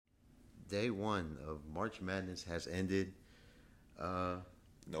Day one of March Madness has ended.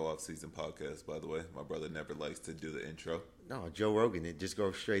 No off-season podcast, by the way. My brother never likes to do the intro. No, Joe Rogan, it just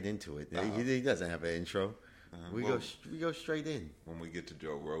goes straight into it. He doesn't have an intro. We go straight in. When we get to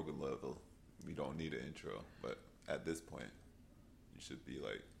Joe Rogan level, we don't need an intro. But at this point, you should be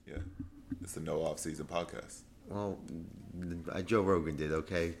like, yeah, it's a no off-season podcast. Well, Joe Rogan did,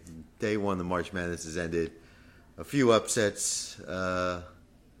 okay? Day one of March Madness has ended. A few upsets.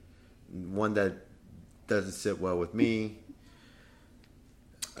 One that doesn't sit well with me.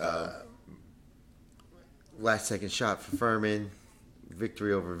 Last second shot for Furman.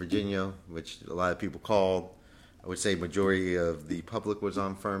 Victory over Virginia, which a lot of people called. I would say majority of the public was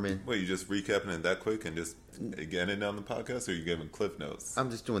on Furman. Wait, you just recapping it that quick and just getting it on the podcast, or are you giving cliff notes?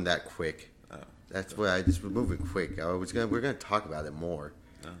 I'm just doing that quick. That's why I just was moving quick. We're gonna talk about it more.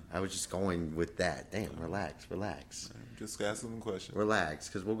 I was just going with that. Damn, relax. Just asking some questions. Relax,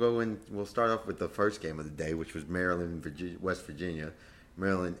 because we'll go in. We'll start off with the first game of the day, which was Maryland, West Virginia.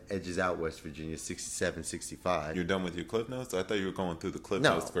 Maryland edges out West Virginia 67-65. You're done with your cliff notes? I thought you were going through the cliff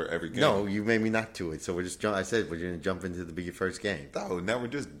notes for every game. No, you made me not do it. So we're just. I said we're going to jump into the first game. Oh, now we're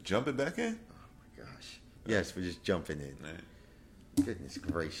just jumping back in? Oh my gosh. Yes, we're just jumping in. Right. Goodness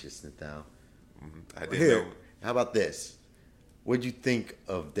gracious, Nathal. I didn't know. How about this? What'd you think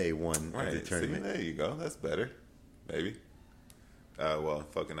of day one Right. of the tournament? See, there you go. That's better. Maybe. I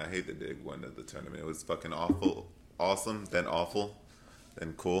hate the day one of the tournament. It was fucking awesome, then awful,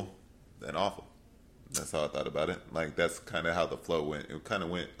 then cool, then awful. That's how I thought about it. Like, that's kind of how the flow went. It kind of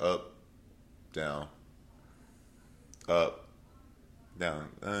went up, down, up, down.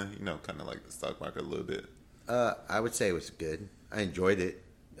 Kind of like the stock market a little bit. I would say it was good. I enjoyed it.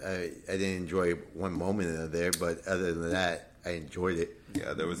 I didn't enjoy one moment of there, but other than that, I enjoyed it.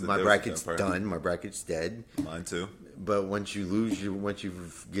 Yeah, my bracket's done. My bracket's dead. Mine too. But once you lose, once you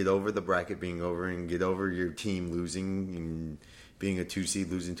get over the bracket being over and get over your team losing and being a 2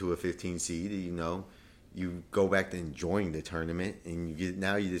 seed losing to a 15 seed, you go back to enjoying the tournament, and you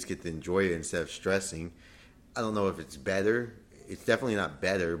just get to enjoy it instead of stressing. I don't know if it's better. It's definitely not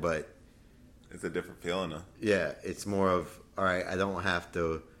better, but it's a different feeling, though. Yeah, it's more of, all right, I don't have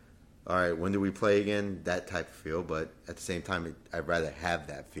to. All right, when do we play again? That type of feel, but at the same time, I'd rather have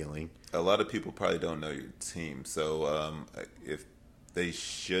that feeling. A lot of people probably don't know your team, so if they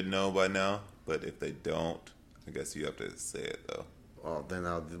should know by now, but if they don't, I guess you have to say it though. Well, then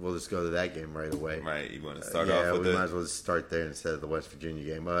we'll just go to that game right away. Right, you want to start off with it? Yeah, we might as well start there instead of the West Virginia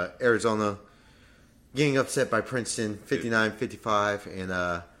game. Arizona getting upset by Princeton, 59-55,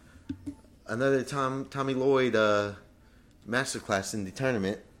 and another Tommy Lloyd masterclass in the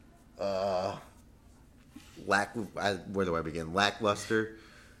tournament. Where do I begin? Lackluster,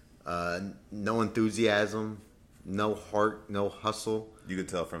 no enthusiasm, no heart, no hustle. You could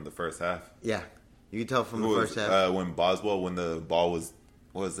tell from the first half. Yeah, you could tell from the first half. When the ball was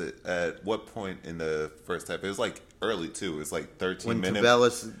it at what point in the first half? It was like early too. It was like 13 minutes. When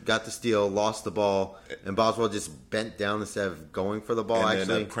Tubelis got the steal, lost the ball, and Boswell just bent down instead of going for the ball. And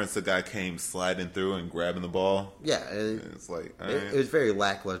then Princeton guy came sliding through and grabbing the ball. Yeah, it's like it was very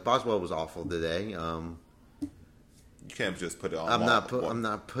lackluster. Boswell was awful today. You can't just put it on. I'm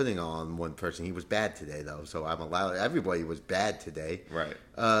not putting on one person. He was bad today, though, so I'm allowed. Everybody was bad today. Right.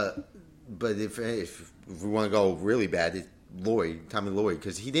 But if we want to go really bad, it's Tommy Lloyd,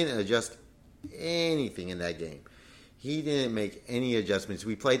 because he didn't adjust anything in that game. He didn't make any adjustments.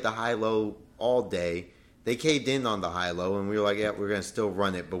 We played the high-low all day. They caved in on the high-low, and we were like, yeah, we're going to still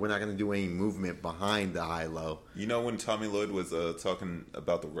run it, but we're not going to do any movement behind the high-low. You know when Tommy Lloyd was talking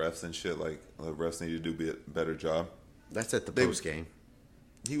about the refs and shit, like the refs need to do a better job? That's at the post game.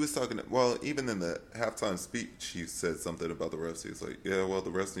 He was talking, even in the halftime speech, he said something about the refs. He was like, yeah, the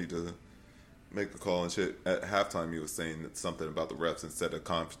refs need to make the call and shit. At halftime, he was saying something about the refs instead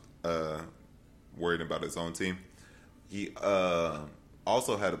of worrying about his own team. He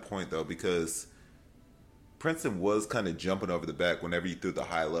also had a point, though, because Princeton was kind of jumping over the back whenever you threw the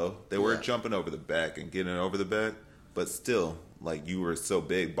high-low. They were jumping over the back and getting over the back, but still, like, you were so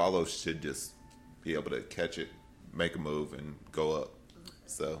big, Ballo should just be able to catch it, make a move, and go up.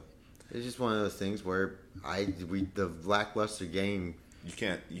 So it's just one of those things where the lackluster game.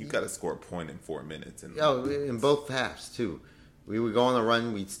 You got to score a point in 4 minutes. In both halves too. We would go on a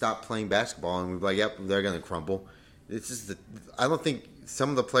run, we'd stop playing basketball, and we'd be like, "Yep, they're going to crumble." I don't think some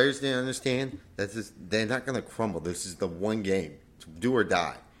of the players didn't understand that they're not going to crumble. This is the one game, do or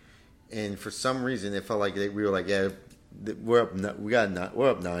die. And for some reason, it felt like we were like, "Yeah, we're up. We're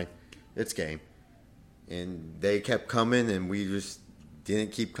up 9. It's game." And they kept coming, and we just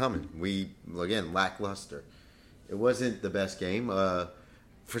didn't keep coming. We, again, lackluster. It wasn't the best game.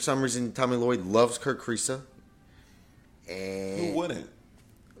 for some reason, Tommy Lloyd loves Kurt Kriisa. And Who wouldn't?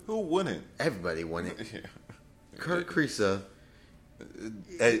 Who wouldn't? Everybody wouldn't. Yeah. Kurt Kriisa.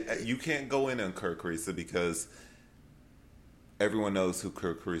 You can't go in on Kurt Kriisa because everyone knows who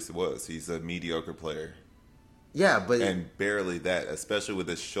Kurt Kriisa was. He's a mediocre player. Yeah, but And barely that, especially with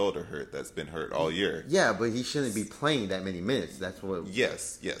his shoulder hurt that's been hurt all year. yeah, but he shouldn't be playing that many minutes. That's what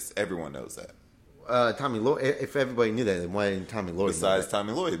Yes, everyone knows that. Tommy Lloyd. If everybody knew that, then why didn't Tommy Lloyd? Besides know that?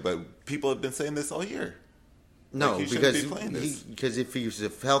 Tommy Lloyd, but people have been saying this all year. No, Like, he shouldn't because be playing this. because if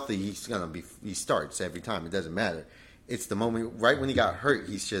he's healthy, he starts every time. It doesn't matter. It's the moment right when he got hurt.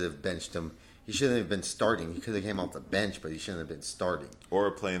 He should have benched him. He shouldn't have been starting. He could have came off the bench, but he shouldn't have been starting.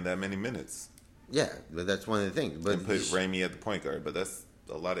 Or playing that many minutes. Yeah, but that's one of the things. But And put Ramey at the point guard. But that's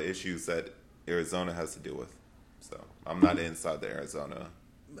a lot of issues that Arizona has to deal with. So I'm not inside the Arizona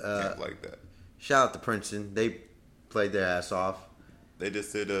camp like that. shout out to Princeton. They played their ass off. They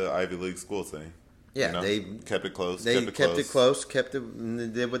just did a Ivy League school thing. Yeah, they kept it close. They kept it close.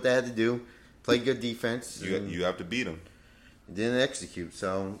 Did what they had to do. Played good defense. You have to beat them. Didn't execute,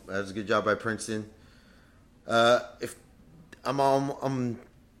 so that was a good job by Princeton. If I'm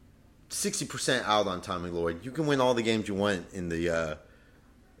 60% out on Tommy Lloyd. You can win all the games you want in the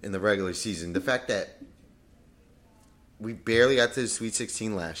regular season. The fact that we barely got to the Sweet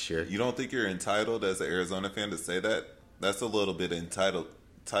 16 last year. You don't think you're entitled as an Arizona fan to say that? That's a little bit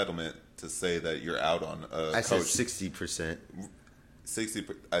entitlement to say that you're out on I said coach. 60%. 60.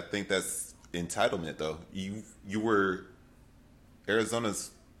 I think that's entitlement, though. You were Arizona's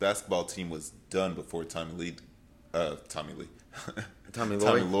basketball team was done before Tommy Lloyd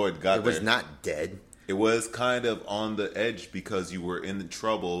got there. It was not dead. It was kind of on the edge because you were in the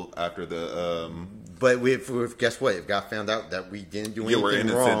trouble after the. But guess what? It got found out that we didn't do anything were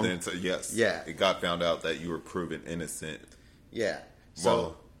innocent. wrong. Then, so yes, Yeah. it got found out that you were proven innocent. Yeah.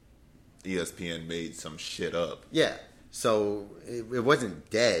 So ESPN made some shit up. Yeah. So it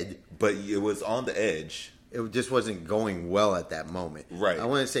wasn't dead. But it was on the edge. It just wasn't going well at that moment. Right. I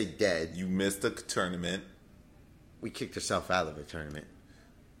wouldn't say dead. You missed the tournament. We kicked ourselves out of the tournament.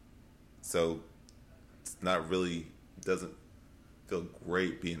 So it's not really, doesn't feel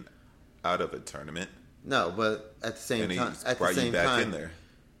great being out of a tournament. No, but at the same And he time, brought you back in there.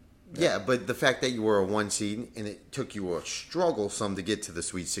 Yeah, but the fact that you were a 1 seed and it took you a struggle some to get to the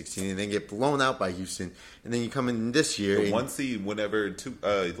Sweet 16 and then get blown out by Houston, and then you come in this year. The 1 seed,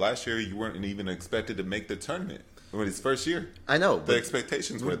 last year you weren't even expected to make the tournament. When his first year, I know the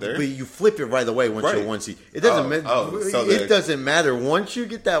expectations were there. but you flip it right away once you're a 1 seed. It doesn't it doesn't matter. Once you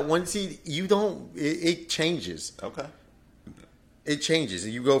get that 1 seed, you don't. It changes. Okay. It changes.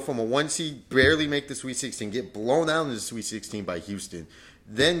 You go from a 1 seed, barely make the Sweet 16, get blown out in the Sweet 16 by Houston.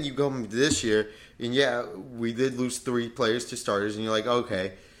 Then you go this year, and yeah, we did lose 3 players to starters, and you're like,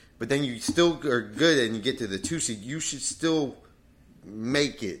 okay. But then you still are good, and you get to the 2 seed. You should still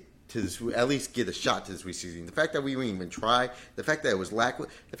make it to the at least get a shot to the Sweet 16. The fact that we didn't even try, the fact that it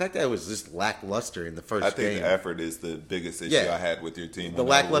was just lackluster in the first game. I think the effort is the biggest issue I had with your team. The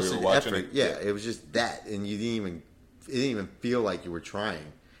lackluster effort, it. Yeah, it was just that, and it didn't even feel like you were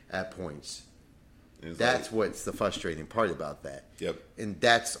trying at points. That's what's the frustrating part about that. Yep. And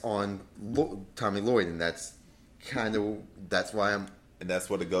that's on Tommy Lloyd, and that's why I'm. And that's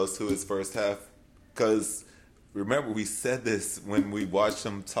what it goes to his first half. Because remember, we said this when we watched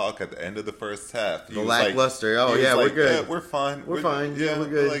him talk at the end of the first half. The lackluster. We're good. Yeah, we're fine. We're fine. Yeah, we're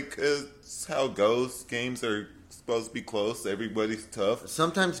good. Like it's how it goes. Games are supposed to be close. Everybody's tough.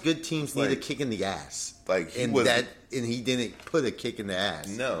 Sometimes good teams need a kick in the ass. And he didn't put a kick in the ass.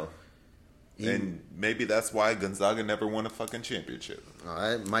 No. And maybe that's why Gonzaga never won a fucking championship.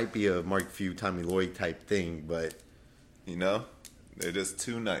 That might be a Mark Few, Tommy Lloyd type thing, but they're just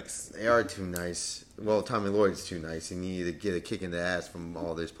too nice. They are too nice. Well, Tommy Lloyd's too nice, and you need to get a kick in the ass from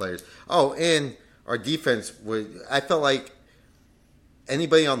all those players. Oh, and our defense I felt like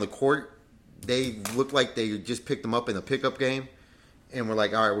anybody on the court, they looked like they just picked them up in a pickup game, and we're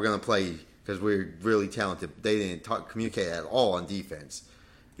like, all right, we're gonna play because we're really talented. They didn't communicate at all on defense.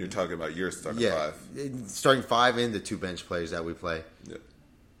 You're talking about your starting five. Starting 5 and the 2 bench players that we play. Yeah.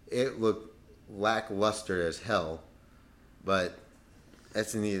 It looked lackluster as hell, but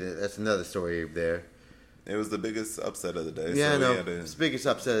that's another story there. It was the biggest upset of the day. Yeah, so it's the biggest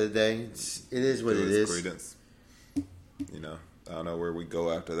upset of the day. It is what it is. Credence. I don't know where we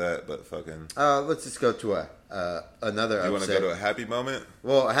go after that, but fucking. Let's just go to another upset. You want to go to a happy moment?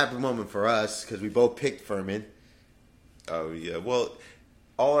 Well, a happy moment for us because we both picked Furman. Oh yeah, well.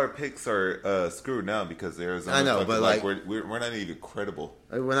 All our picks are screwed now because Arizona. I know, but we're not even credible.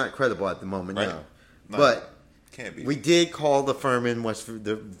 We're not credible at the moment, right? no. But Can't be. We did call the Furman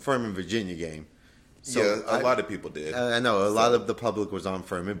Virginia game. So yeah, a lot of people did. I know a lot of the public was on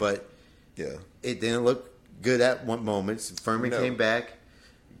Furman, but yeah, it didn't look good at one moments. Furman No. came back,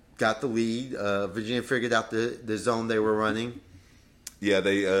 got the lead. Virginia figured out the zone they were running. yeah.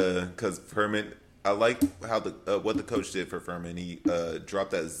 They because Furman. I like how what the coach did for Furman. He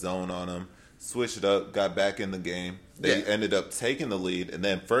dropped that zone on him, switched it up, got back in the game. They Yeah. ended up taking the lead, and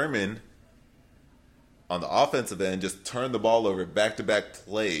then Furman on the offensive end just turned the ball over back-to-back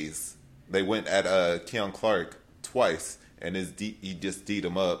plays. They went at Keon Clark twice, and he just D'd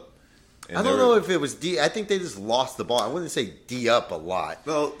him up. And I don't know if it was D. I think they just lost the ball. I wouldn't say D up a lot.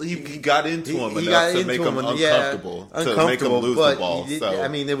 Well, he got into him He enough got to into make him him, uncomfortable, to make him lose but the ball. he did- So I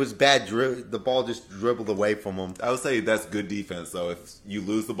mean, it was bad. The ball just dribbled away from him. I would say that's good defense, though. If you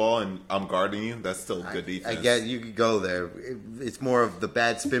lose the ball and I'm guarding you, that's still good defense. I guess you could go there. It's more of the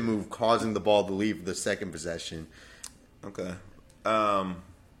bad spin move causing the ball to leave the second possession. Okay.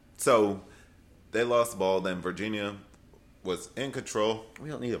 So they lost the ball. Then Virginia was in control. We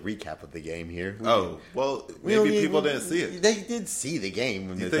don't need a recap of the game here. Well, We don't maybe need- people didn't see it. They did see the game.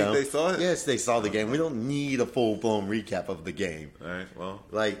 When You they're think down. they saw it? Yes, they saw the game. We don't need a full blown recap of the game. All right. Well,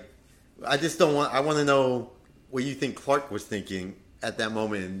 Like, I just don't want. I want to know what you think Clark was thinking at that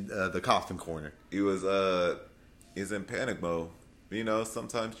moment in the coffin corner. he's in panic mode. You know,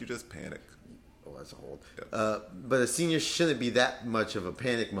 sometimes you just panic. Oh, that's old. Yeah. But a senior shouldn't be that much of a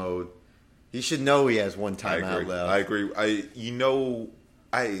panic mode. He should know he has one I timeout agree. left. I agree. I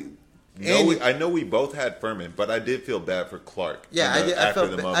know we both had Furman, but I did feel bad for Clark. Yeah, I did. I after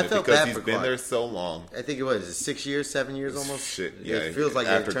felt the ba- I moment felt because bad he's for been Clark. there so long. I think it was 6 years, 7 years almost. Shit, yeah. It feels like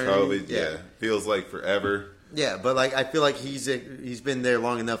after an eternity. COVID, yeah, feels like forever. Yeah, but like I feel like he's been there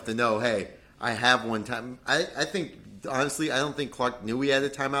long enough to know, hey, I have one time. I think honestly, I don't think Clark knew he had a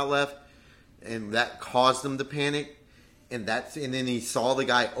timeout left, and that caused him to panic. And then he saw the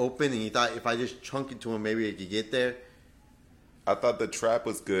guy open, and he thought if I just chunk it to him, maybe I could get there. I thought the trap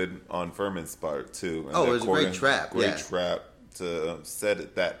was good on Furman's part too. And Oh, the it was a great trap, Great yeah. trap to set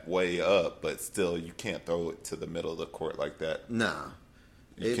it that way up, but still, you can't throw it to the middle of the court like that. Nah,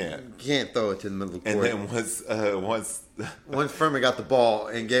 You can't. You can't throw it to the middle of the And court. then once Once Furman got the ball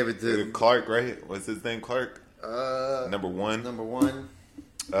and gave it to Clark, right? What's his name? Clark, number one.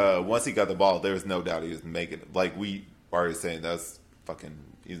 Once he got the ball, there was no doubt he was making it. Like we already saying, that's fucking.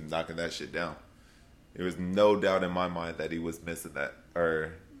 He's knocking that shit down. There was no doubt in my mind that he was missing that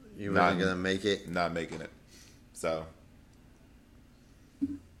or You wasn't gonna make it. not making it. So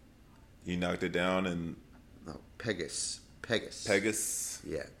he knocked it down and No, Pegas. Pegas.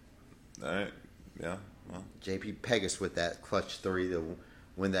 Yeah, All right. Yeah. Well, JP Pegas with that clutch 3 to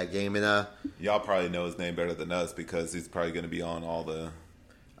win that game. And y'all probably know his name better than us because he's probably going to be on all the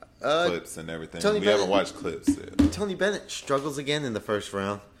clips and everything. Tony We Bennett- haven't watched clips yet. Tony Bennett struggles again in the first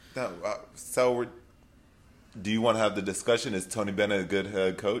round. No, do you want to have the discussion? Is Tony Bennett a good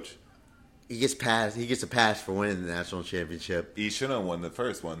head coach? He gets a pass for winning the national championship. He shouldn't have won the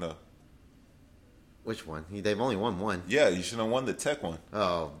first one, though. Which one? They've only won one. Yeah, he shouldn't have won the Tech one.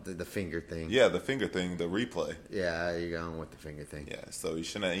 Oh, the finger thing. Yeah, the finger thing, the replay. Yeah, you're going with the finger thing. Yeah, so he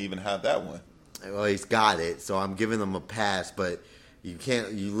shouldn't even have that one. Well, he's got it, so I'm giving him a pass. But you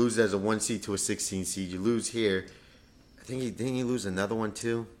can't. You lose as a 1 seed to a 16 seed. You lose here. I think didn't he lose another one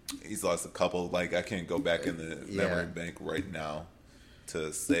too? He's lost a couple. Like, I can't go back in the Yeah. memory bank right now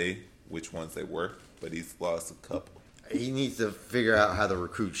to say which ones they were, but he's lost a couple. He needs to figure out how to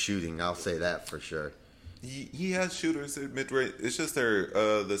recruit shooting. I'll say that for sure. He has shooters at mid-range. It's just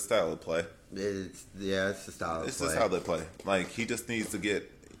the style of play. It's the style of It's play. just how they play. Like, he just needs to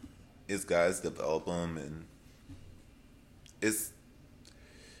get his guys, develop them, and it's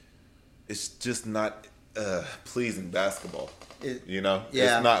just not pleasing basketball. You know?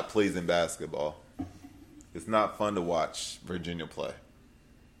 Yeah. It's not pleasing basketball. It's not fun to watch Virginia play.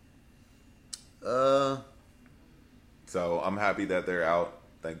 So I'm happy that they're out.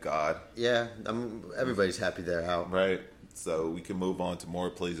 Thank God. Yeah, everybody's happy they're out. Right. So we can move on to more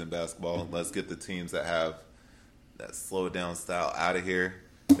pleasing basketball. Let's get the teams that have that slow down style out of here.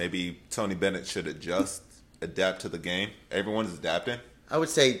 Maybe Tony Bennett should adapt to the game. Everyone's adapting. I would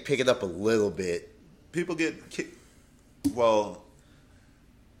say pick it up a little bit. People well.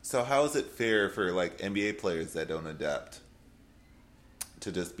 So how is it fair for like NBA players that don't adapt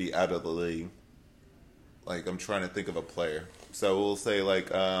to just be out of the league? Like, I'm trying to think of a player. So we'll say like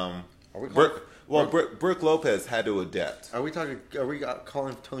Brooke Lopez had to adapt. Are we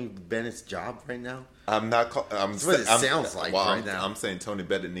calling Tony Bennett's job right now? I'm not. That's what it sounds like right now. I'm saying Tony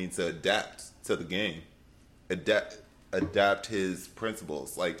Bennett needs to adapt to the game. Adapt. adapt his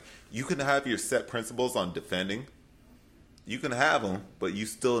principles. Like, you can have your set principles on defending. You can have them, but you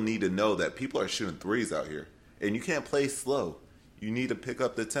still need to know that people are shooting threes out here. And you can't play slow. You need to pick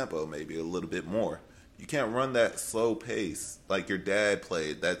up the tempo maybe a little bit more. You can't run that slow pace like your dad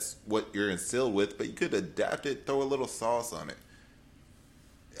played. That's what you're instilled with, but you could adapt it, throw a little sauce on it.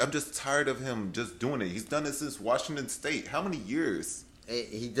 I'm just tired of him just doing it. He's done this since Washington State. How many years?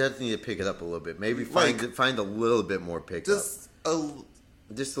 He does need to pick it up a little bit. Maybe find a little bit more pickup.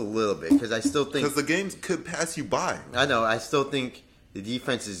 Just a little bit, because I still think... Because the games could pass you by. I know. I still think the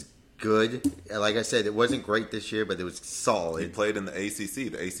defense is good. Like I said, it wasn't great this year, but it was solid. He played in the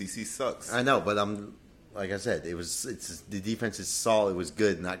ACC. The ACC sucks. I know, but like I said, the defense is solid. It was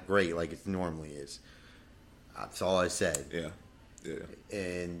good, not great like it normally is. That's all I said. Yeah.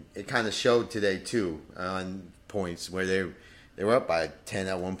 And it kind of showed today too on points where they were up by 10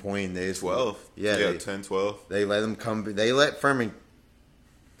 at one point. And they 12. Yeah, 10, 12. They let them come. They let Furman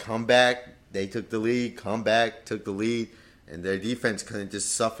come back. They took the lead. Come back, took the lead, and their defense couldn't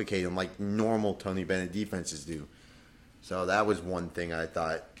just suffocate them like normal Tony Bennett defenses do. So that was one thing I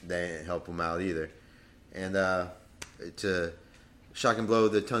thought they didn't help them out either. And it's a shocking blow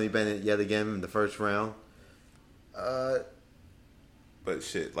to Tony Bennett yet again in the first round. But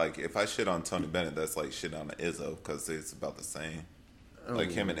shit, like, if I shit on Tony Bennett, that's like shit on Izzo, because it's about the same.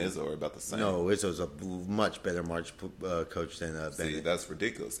 Like, him and Izzo are about the same. No, Izzo's a much better March coach than Bennett. See, that's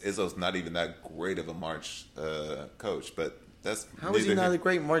ridiculous. Izzo's not even that great of a March coach, but that's... How is he not a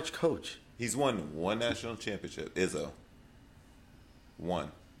great March coach? He's won one national championship, Izzo.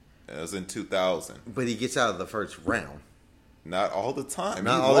 One. It was in 2000. But he gets out of the first round. Not all the time.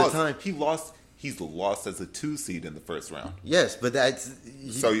 The time. He's lost as a 2 seed in the first round. Yes, but that's...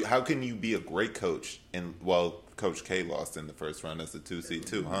 So how can you be a great coach? Coach K lost in the first round as a 2 seed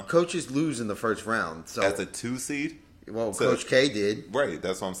too, huh? Coaches lose in the first round. So as a 2 seed? Well, so, Coach K did. Right,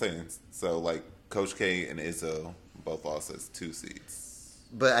 that's what I'm saying. So, like, Coach K and Izzo both lost as 2 seeds.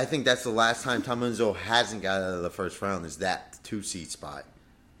 But I think that's the last time Tom Izzo hasn't got out of the first round, is that 2 seed spot.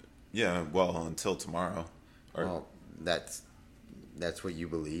 Yeah, well, until tomorrow. Well, that's what you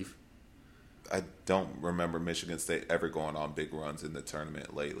believe. I don't remember Michigan State ever going on big runs in the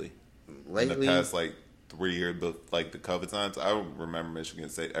tournament lately. In the past, 3 years, but like the COVID times, I don't remember Michigan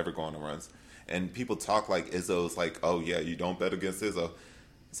State ever going on runs. And people talk like Izzo's like, oh yeah, you don't bet against Izzo.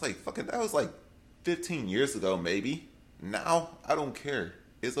 It's like, fucking, that was like 15 years ago, maybe. Now, I don't care.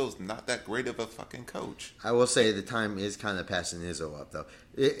 Izzo's not that great of a fucking coach. I will say the time is kind of passing Izzo up, though.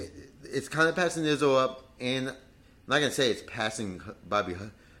 It's kind of passing Izzo up, and I'm not going to say it's passing Bobby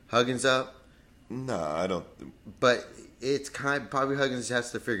Huggins up. No, I don't. But it's Bobby Huggins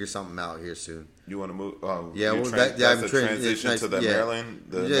has to figure something out here soon. You want to move? Yeah, well, I'm transition to the Maryland,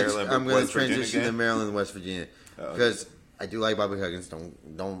 Maryland. I'm going to transition to Maryland and West Virginia because I do like Bobby Huggins.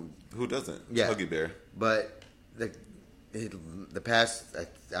 Don't. Who doesn't? Yeah, Huggy Bear. But the past,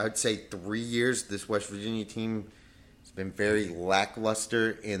 I would say 3 years, this West Virginia team has been very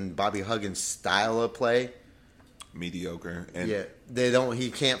lackluster in Bobby Huggins' style of play. Mediocre. And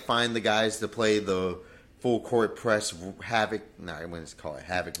he can't find the guys to play the full court press havoc. No, I wouldn't call it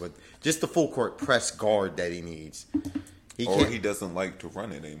havoc, but just the full court press guard that he needs. He doesn't like to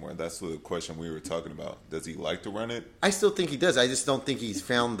run it anymore. That's the question we were talking about. Does he like to run it? I still think he does. I just don't think he's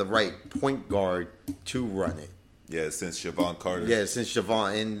found the right point guard to run it. Yeah, since Javon Carter. Yeah, since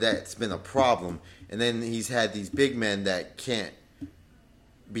Javon, and that's been a problem. And then he's had these big men that can't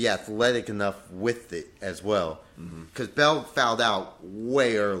be athletic enough with it as well. Because Bell fouled out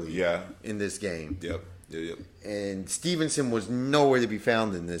way early in this game. Yep. And Stevenson was nowhere to be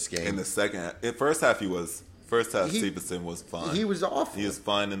found in this game. In the second half. First half he was. First half Stevenson was fine. He was awful. He was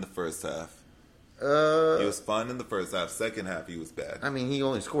fine in the first half. He was fine in the first half. Second half he was bad. I mean, he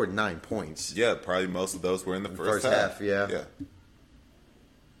only scored 9 points. Yeah, probably most of those were in the first half. Yeah,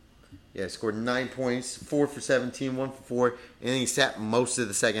 scored 9 points, 4 for 17, 1 for 4, and then he sat most of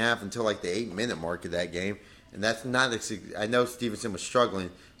the second half until like the 8-minute mark of that game. And that's not I know Stevenson was struggling.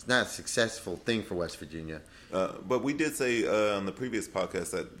 It's not a successful thing for West Virginia. But we did say on the previous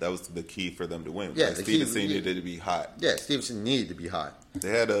podcast that was the key for them to win. Yeah, Stevenson needed to be hot. Yeah, Stevenson needed to be hot. They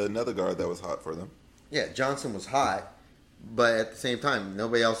had another guard that was hot for them. Yeah, Johnson was hot, but at the same time,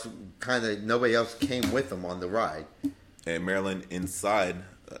 nobody else came with them on the ride. And Maryland inside,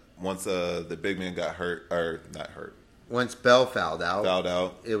 once the big man got hurt, or not hurt. Once Bell fouled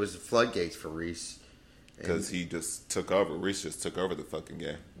out. It was floodgates for Reese. Because he just took over. Reese just took over the fucking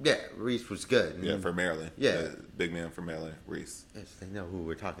game. Yeah, Reese was good. Yeah, for Maryland. Yeah. Big man for Maryland, Reese. Yes, they know who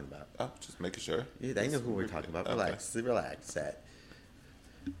we're talking about. Oh, just making sure. Yeah, they know who we're talking about. Okay. Relax, Sat.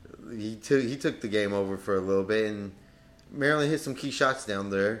 He took the game over for a little bit, and Maryland hit some key shots down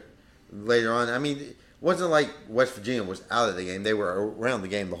there later on. I mean, it wasn't like West Virginia was out of the game. They were around the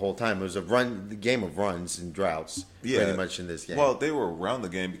game the whole time. It was the game of runs and droughts, pretty much in this game. Well, they were around the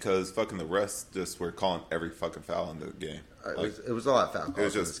game because fucking the refs just were calling every fucking foul in the game. It was a lot of foul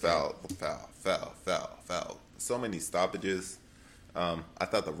calls. It was just foul. So many stoppages. I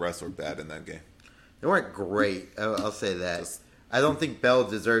thought the refs were bad in that game. They weren't great. I'll say that. I don't think Bell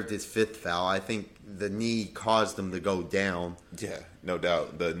deserved his 5th foul. I think the knee caused him to go down. Yeah, no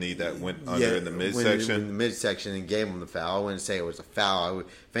doubt. The knee that went under in the midsection. In the midsection and gave him the foul. I wouldn't say it was a foul.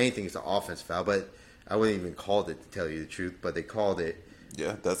 If anything, it's an offense foul. But I wouldn't even called it, to tell you the truth. But they called it.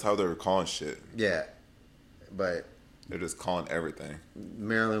 Yeah, that's how they were calling shit. Yeah. But they're just calling everything.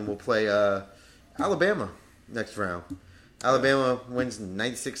 Maryland will play Alabama next round. Alabama wins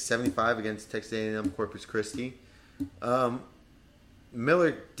 96-75 against Texas A&M Corpus Christi.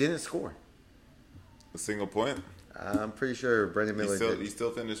 Miller didn't score. A single point? I'm pretty sure Brendan Miller He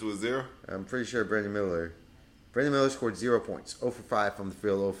still finished with 0? I'm pretty sure Brendan Miller scored 0 points. 0 for 5 from the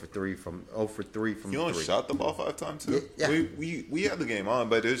field, 0 for 3 from 3. He only shot the ball 5 times too? Yeah. We had the game on,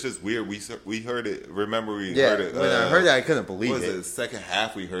 but it was just weird. We heard it. Remember we yeah, heard it. When I heard that, I couldn't believe what was it. The second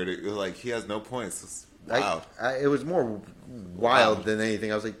half we heard it. It was like he has no points. It's wild. It was more wild than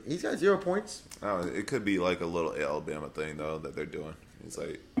anything. I was like, he's got 0 points. Oh, it could be like a little Alabama thing though that they're doing.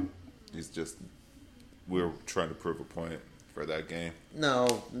 We're trying to prove a point for that game.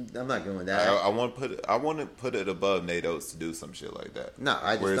 No, I'm not doing that. I want to put it above Nate Oates to do some shit like that. No,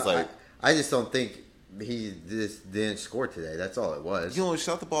 I just don't think he just didn't score today. That's all it was. You only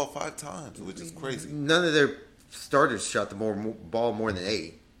shot the ball 5 times, which is crazy. None of their starters shot the ball more than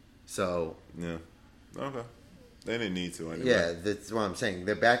 8. So yeah, okay. They didn't need to anyway. Yeah, that's what I'm saying.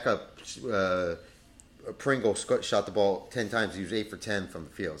 Their backup, Pringle, shot the ball 10 times. He was 8 for 10 from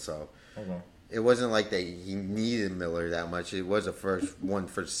the field. So it wasn't like he needed Miller that much. It was a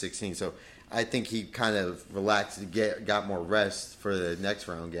first 16. So I think he kind of relaxed to got more rest for the next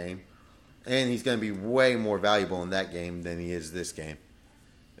round game. And he's going to be way more valuable in that game than he is this game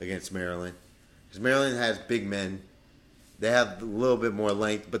against Maryland. Because Maryland has big men. They have a little bit more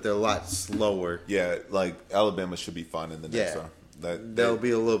length, but they're a lot slower. Yeah, like Alabama should be fine in the next round. They'll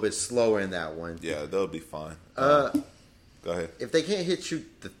be a little bit slower in that one. Yeah, they'll be fine. Go ahead. If they can't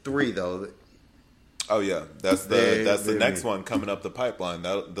shoot the 3, though. Oh yeah, that's the next one coming up the pipeline.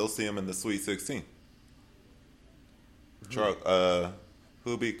 They'll see him in the Sweet 16.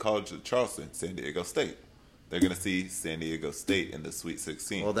 Who beat College of Charleston? San Diego State. They're gonna see San Diego State in the Sweet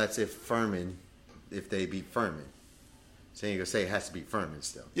 16. Well, that's if they beat Furman. San Diego State has to beat Furman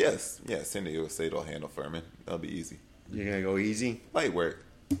still. Yes, San Diego State will handle Furman. That'll be easy. You're gonna go easy? Light work.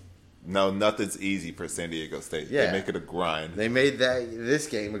 No, nothing's easy for San Diego State. Yeah. They make it a grind. They made this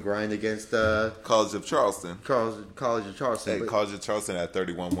game a grind against College of Charleston. College of Charleston. Hey, College of Charleston had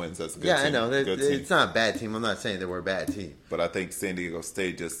 31 wins. That's a good team. Yeah, I know. It's not a bad team. I'm not saying they were a bad team. But I think San Diego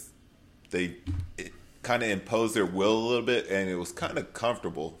State it kind of imposed their will a little bit, and it was kind of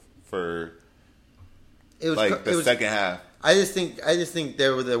comfortable for the second half. I just think they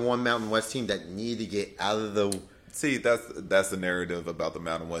were the one Mountain West team that needed to get out of the. See, that's the narrative about the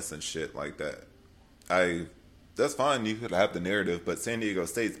Mountain West and shit like that. That's fine. You could have the narrative, but San Diego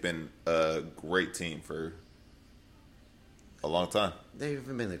State's been a great team for a long time. They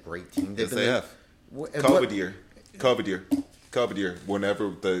haven't been a great team. Yes, they have. COVID year.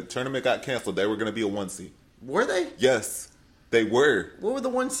 Whenever the tournament got canceled, they were going to be a 1 seed. Were they? Yes, they were. What were the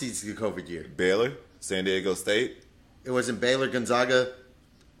 1 seeds the COVID year? Baylor, San Diego State. It wasn't Baylor, Gonzaga,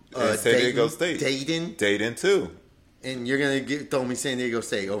 San Diego State. Dayton too. And you're going to throw me San Diego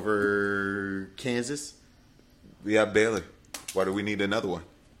State over Kansas? We have Baylor. Why do we need another one?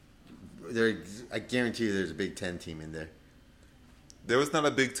 I guarantee you there's a Big Ten team in there. There was not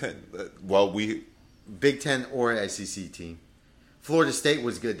a Big Ten. Big Ten or SEC team. Florida State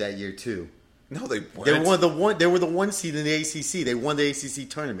was good that year too. No, they weren't. They were the 1 seed in the ACC. They won the ACC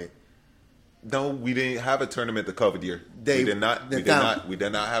tournament. No, we didn't have a tournament the COVID year. We did not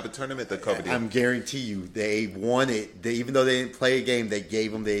have a tournament the COVID year. I'm guarantee you they won it. Even though they didn't play a game, they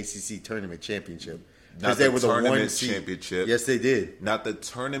gave them the ACC tournament championship. Not the tournament championship. Yes, they did. Not the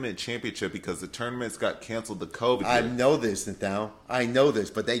tournament championship because the tournaments got canceled the COVID year. I know this, Nathal. I know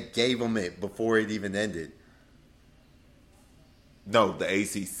this, but they gave them it before it even ended. No, the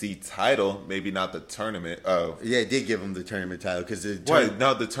ACC title, maybe not the tournament. Oh, yeah, it did give them the tournament title because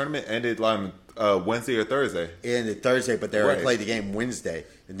the tournament ended on Wednesday or Thursday. It ended Thursday, but they already played the game Wednesday,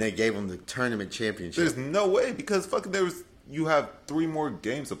 and they gave them the tournament championship. There's no way because you have 3 more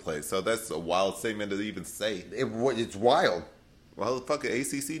games to play, so that's a wild statement to even say. It's wild. Well, the fucking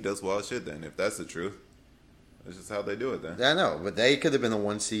ACC does wild shit then, if that's the truth. That's just how they do it then. I know, but they could have been a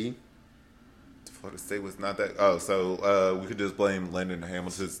 1 seed. Florida State was not that. Oh, so we could just blame Landon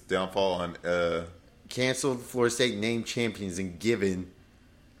Hamilton's downfall on. Canceled Florida State named champions and given.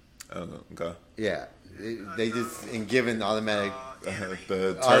 Okay. Yeah, they just and given automatic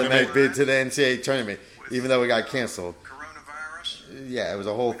The automatic tournament. bid to the NCAA tournament, even though it got canceled. Coronavirus. Yeah, it was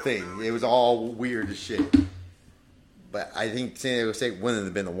a whole thing. It was all weird as shit. But I think San Diego State wouldn't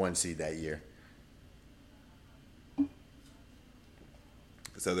have been the 1 seed that year.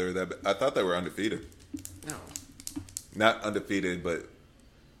 So they were that. I thought they were undefeated. No. Not undefeated, but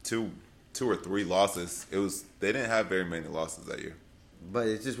two or three losses. It was. They didn't have very many losses that year. But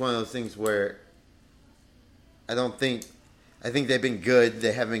it's just one of those things where I think they've been good.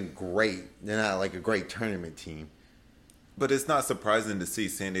 They haven't been great. They're not like a great tournament team. But it's not surprising to see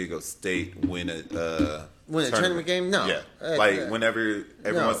San Diego State win a tournament game? No. Yeah, whenever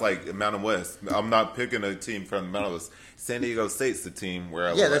everyone's like Mountain West, I'm not picking a team from the Mountain West. San Diego State's the team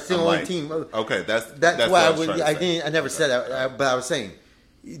where That's the only team. Okay, that's why what I was trying to say. I never said that, but I was saying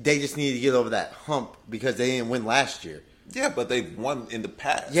they just need to get over that hump because they didn't win last year. Yeah, but they've won in the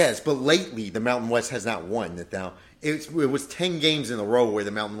past. Yes, but lately the Mountain West has not won. Now it was 10 games in a row where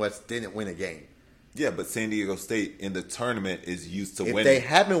the Mountain West didn't win a game. Yeah, but San Diego State in the tournament is used to If winning.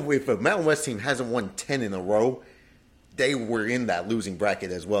 if a Mountain West team hasn't won 10 in a row, they were in that losing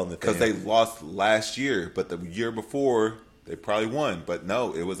bracket as well. Because they lost last year, but the year before they probably won. But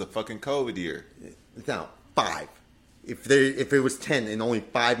no, it was a fucking COVID year. Now 5. If it was 10 and only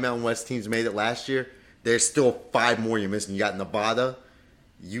 5 Mountain West teams made it last year, there's still 5 more you're missing. You got Nevada,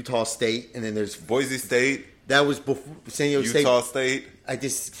 Utah State, and then there's Boise State. That was before San Diego State. Utah State. I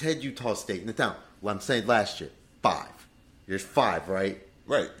just said Utah State. Now, what I'm saying last year, 5. There's 5, right?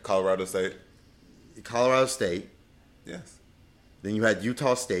 Right. Colorado State. Colorado State. Yes. Then you had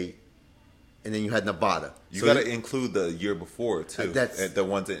Utah State, and then you had Nevada. You got to include the year before too. The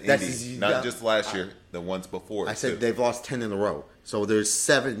ones in Indy, not just last year. The ones before. I said they've lost 10 in a row, so there's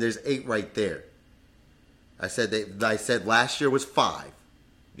 7. There's 8 right there. I said last year was 5.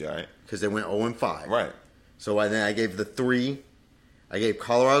 Yeah, right. Because they went 0-5. Right. So then I gave the 3. I gave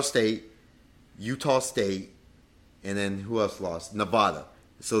Colorado State, Utah State, and then who else lost? Nevada.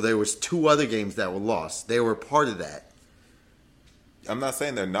 So there was 2 other games that were lost. They were part of that. I'm not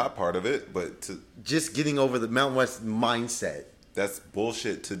saying they're not part of it, but just getting over the Mountain West mindset. That's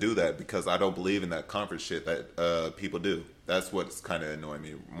bullshit to do that because I don't believe in that conference shit that people do. That's what's kind of annoying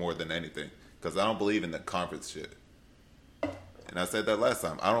me more than anything because I don't believe in the conference shit. And I said that last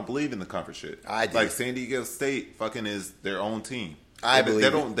time. I don't believe in the conference shit. I do. Like San Diego State fucking is their own team. They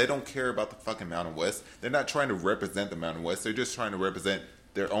don't care about the fucking Mountain West. They're not trying to represent the Mountain West. They're just trying to represent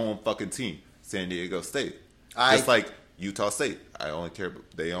their own fucking team, San Diego State. Just like Utah State.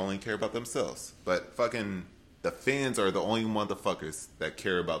 They only care about themselves. But fucking the fans are the only motherfuckers that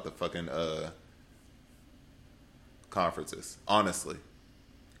care about the fucking conferences. Honestly.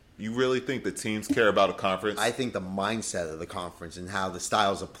 You really think the teams care about a conference? I think the mindset of the conference and how the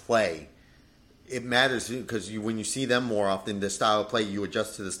styles of play, it matters because when you see them more often, the style of play, you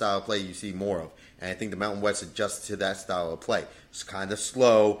adjust to the style of play you see more of. And I think the Mountain West adjusts to that style of play. It's kind of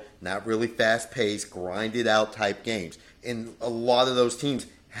slow, not really fast-paced, grinded out type games. And a lot of those teams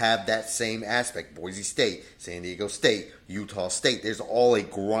have that same aspect. Boise State, San Diego State, Utah State. There's all a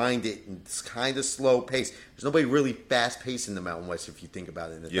grinded and kind of slow pace. There's nobody really fast-paced in the Mountain West if you think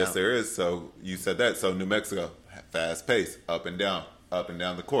about it. Yes, there is. So you said that. So New Mexico, fast pace, up and down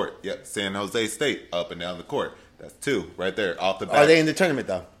the court. Yep. San Jose State, up and down the court. That's 2 right there off the bat. Are they in the tournament,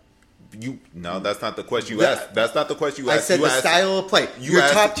 though? No, that's not the question you asked. That's not the question you asked. I said style of play. Your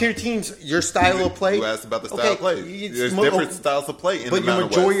top tier teams, your style of play. You asked about the style of play. There's different styles of play in the Mountain West.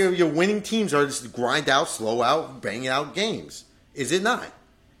 But the majority of your winning teams are just grind out, slow out, bang out games. Is it not?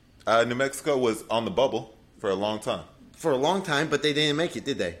 New Mexico was on the bubble for a long time. For a long time, but they didn't make it,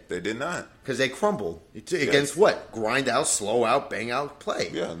 did they? They did not. Because they crumbled. Against what? Grind out, slow out, bang out play.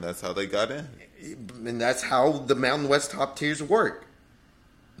 Yeah, and that's how they got in. And that's how the Mountain West top tiers work.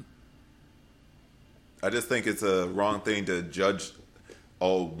 I just think it's a wrong thing to judge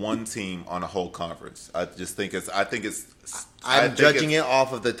one team on a whole conference. I'm judging it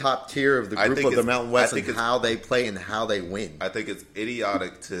off of the top tier of the group of the Mountain West and how they play and how they win. I think it's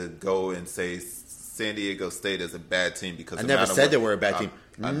idiotic to go and say San Diego State is a bad team because I never said they were a bad team.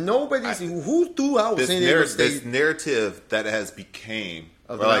 Who threw out San Diego State? This narrative that has became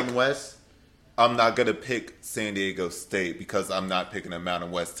of the Mountain West. I'm not gonna pick San Diego State because I'm not picking a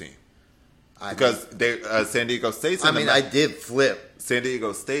Mountain West team. Because San Diego State's in I did flip. San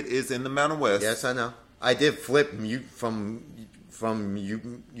Diego State is in the Mountain West. Yes, I know. I did flip from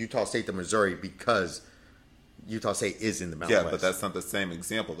Utah State to Missouri because Utah State is in the Mountain Yeah, West. but that's not the same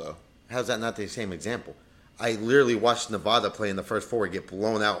example though. How's that not the same example? I literally watched Nevada play in the first four get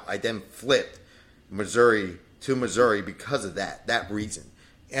blown out. I then flipped Missouri to Missouri because of that reason.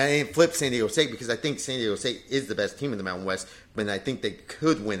 And I didn't flip San Diego State because I think San Diego State is the best team in the Mountain West, but I think they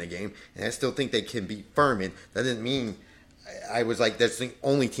could win a game, and I still think they can beat Furman. That didn't mean I was like, that's the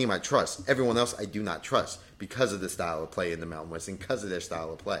only team I trust. Everyone else I do not trust because of the style of play in the Mountain West and because of their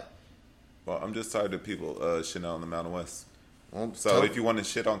style of play. Well, I'm just tired of people shitting on the Mountain West. Well, So if you want to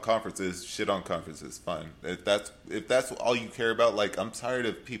shit on conferences, fine. If that's all you care about, like I'm tired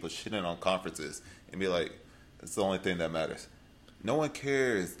of people shitting on conferences and be like, it's the only thing that matters. No one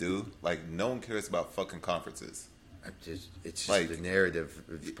cares, dude. Like no one cares about fucking conferences. it's just like, the narrative.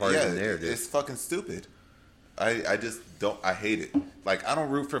 It's part of the narrative. It's fucking stupid. I just don't. I hate it. Like I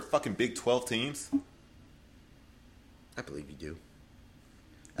don't root for fucking Big 12 teams. I believe you do.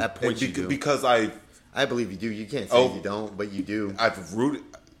 At points you do. Because I believe you do. You can't say you don't, but you do. I've rooted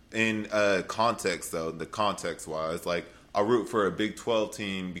in context though. The context wise, like I root for a Big 12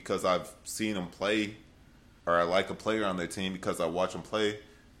 team because I've seen them play, or I like a player on their team because I watch them play.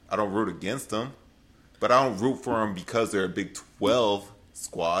 I don't root against them, but I don't root for them because they're a Big 12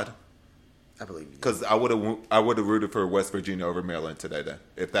 squad. I believe you do. Because I would have rooted for West Virginia over Maryland today, then,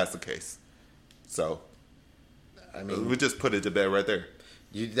 if that's the case. So, I mean, we just put it to bed right there.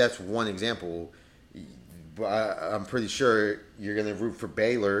 That's one example. But I'm pretty sure you're going to root for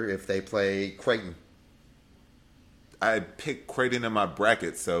Baylor if they play Creighton. I picked Creighton in my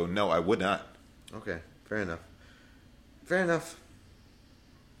bracket, so no, I would not. Okay, fair enough. Fair enough.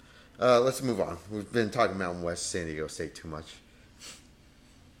 Let's move on. We've been talking Mountain West, San Diego State too much.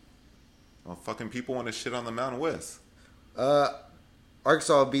 Well, fucking people want to shit on the Mountain West.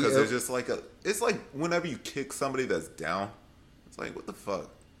 Arkansas beat. Because it's just like it's like whenever you kick somebody that's down, it's like, what the fuck?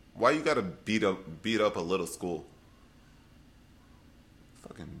 Why you gotta beat up a little school?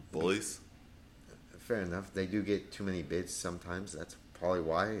 Fucking bullies. Fair enough. They do get too many bids sometimes. That's probably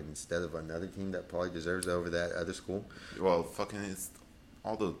why. Instead of another team that probably deserves over that other school. Well, fucking,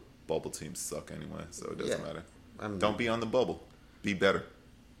 all the bubble teams suck anyway, so it doesn't matter. Don't be on the bubble. Be better.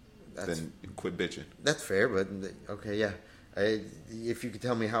 Then quit bitching. That's fair, but okay, yeah. If you could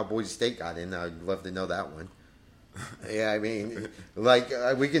tell me how Boise State got in, I'd love to know that one. Yeah, I mean, like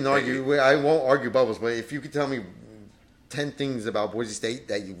we can argue. I won't argue bubbles, but if you could tell me 10 things about Boise State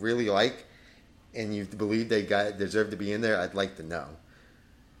that you really like and you believe they deserve to be in there, I'd like to know.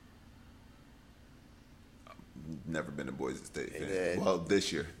 Never been a Boise State fan. Well,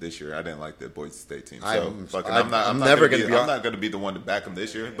 this year I didn't like the Boise State team. So I'm never going to be. I'm not going to be the one to back them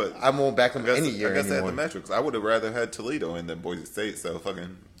this year, but I won't back them any year. I guess anymore. they had the metrics. I would have rather had Toledo in than Boise State. So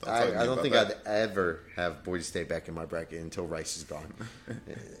fucking. I don't think I'd ever have Boise State back in my bracket until Rice is gone.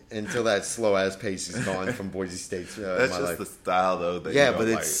 Until that slow ass pace is gone from Boise State's. That's my just life. the style, though. That yeah, you don't but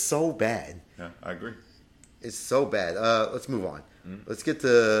it's like. so bad. Yeah, I agree. It's so bad. Let's move on. Let's get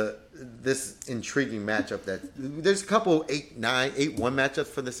to this intriguing matchup. There's a couple 8-1 matchups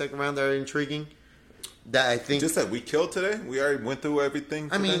for the second round that are intriguing. That I think Just that we killed today. We already went through everything.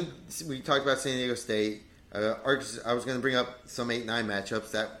 I mean, we talked about San Diego State. I was going to bring up some 8-9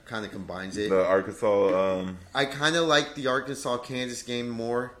 matchups. That kind of combines it. the Arkansas. I kind of like the Arkansas-Kansas game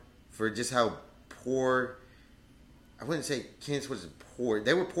more for just how poor. I wouldn't say Kansas was poor.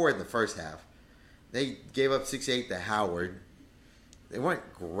 They were poor in the first half. They gave up 6-8 to Howard. They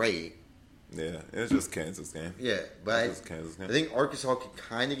weren't great. Yeah, it's just Kansas game. Yeah, but It's just Kansas game. I think Arkansas could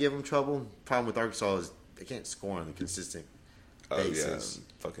kind of give them trouble. Problem with Arkansas is they can't score on a consistent basis. Yeah,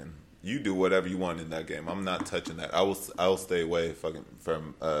 fucking. You do whatever you want in that game. I'm not touching that. I will stay away fucking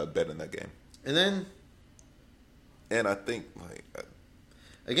from betting that game. And I think like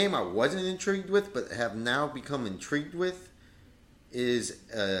a game I wasn't intrigued with, but have now become intrigued with, is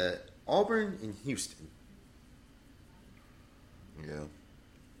Auburn and Houston. yeah,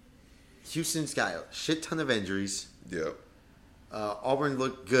 Houston's got a shit ton of injuries. yep. Auburn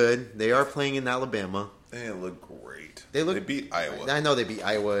looked good. They are playing in Alabama. They didn't look great. They beat Iowa. I know they beat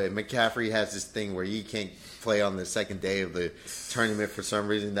Iowa. McCaffrey has this thing where he can't play on the second day of the tournament for some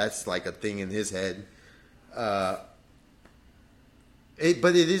reason. That's like a thing in his head. But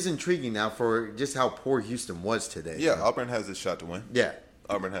it is intriguing now for just how poor Houston was today. Yeah, Auburn has a shot to win. Yeah.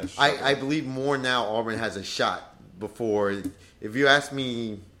 Auburn has a shot to I win. believe more now Auburn has a shot before. If you asked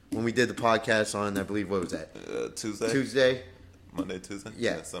me when we did the podcast on, I believe, what was that? Tuesday? Monday, Tuesday?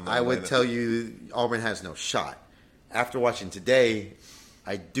 Yeah, Sunday, I would Monday. tell you Auburn has no shot. After watching today,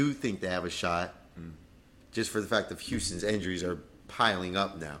 I do think they have a shot, just for the fact that Houston's injuries are piling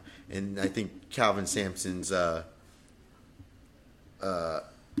up now, and I think Calvin Sampson's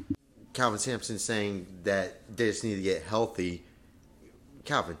Calvin Sampson saying that they just need to get healthy.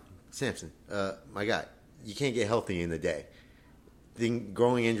 Calvin Sampson, my God, you can't get healthy in a day.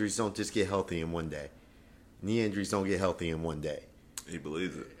 Growing injuries don't just get healthy in one day. Knee injuries don't get healthy in one day. He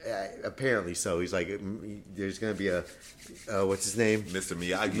believes it. Apparently so. He's like, there's going to be a, what's his name? Mr.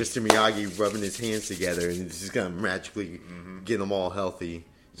 Miyagi. Mr. Miyagi rubbing his hands together, and it's just going to magically get them all healthy.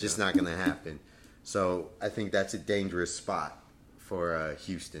 It's just not going to happen. So I think that's a dangerous spot for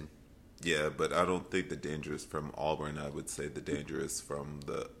Houston. Yeah, but I don't think the dangerous from Auburn. I would say the dangerous from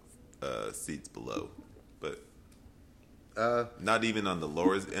the seats below. But not even on the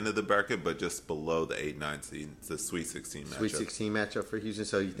lower end of the bracket, but just below the 8-9 seed. It's a Sweet 16 matchup. Sweet 16 matchup for Houston.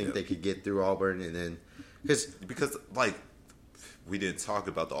 So you think they could get through Auburn and then because like we didn't talk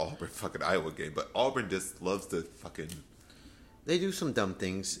about the Auburn fucking Iowa game, but Auburn just loves to fucking. They do some dumb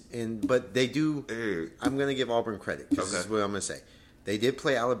things, but they do. I'm gonna give Auburn credit because this is what I'm gonna say. They did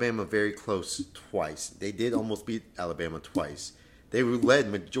play Alabama very close twice. They did almost beat Alabama twice. They led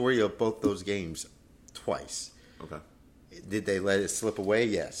majority of both those games twice. Okay. Did they let it slip away?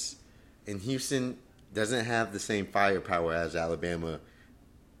 Yes. And Houston doesn't have the same firepower as Alabama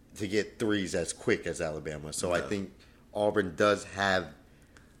to get threes as quick as Alabama. So I think Auburn does have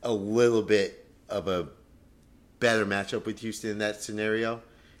a little bit of a better matchup with Houston in that scenario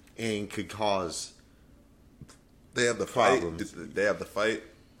and could cause They have the problems. fight. They have the fight.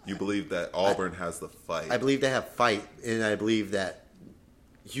 You believe that Auburn has the fight? I believe they have fight, and I believe that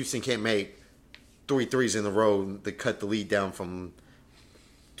Houston can't make 3 threes in a row to cut the lead down from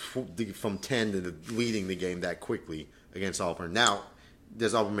 10 to leading the game that quickly against Auburn. Now,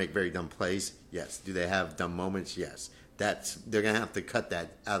 does Auburn make very dumb plays? Yes. Do they have dumb moments? Yes. They're gonna have to cut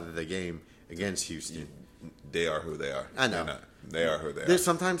that out of the game against Houston. They are who they are. I know. They are who they are. There's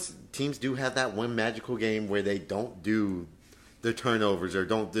sometimes teams do have that one magical game where they don't do the turnovers or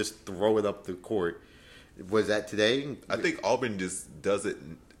don't just throw it up the court. Was that today? I think Auburn just does it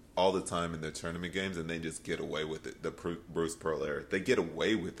all the time in their tournament games, and they just get away with it. The Bruce Pearl era, they get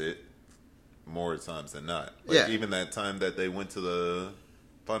away with it more times than not. Even that time that they went to the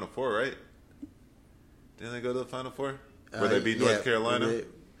Final Four, right? Didn't they go to the Final Four where they beat North Carolina?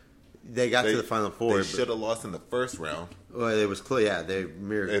 They got to the Final Four. They should have lost in the first round. Well, it was clear. Yeah, they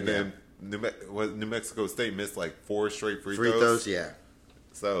mirrored. And then New Mexico State missed like 4 straight free throws. Free throws, yeah.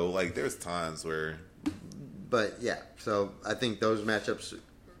 So like, there's times where. But yeah, so I think those matchups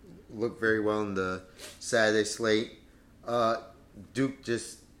look very well in the Saturday slate. Duke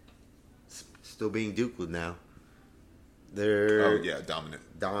just still being Duke now. They're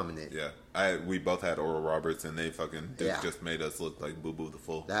dominant. Yeah, we both had Oral Roberts, and they fucking Duke just made us look like Boo Boo the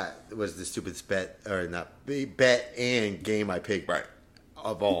Fool. That was the stupidest bet, or not bet and game I picked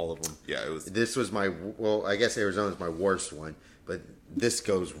of all of them. Yeah, it was. This was I guess Arizona's my worst one, but this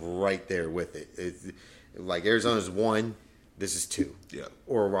goes right there with it. It's like Arizona's 1, this is 2. Yeah,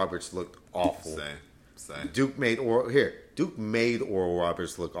 Oral Roberts looked awful. Same. Duke made Oral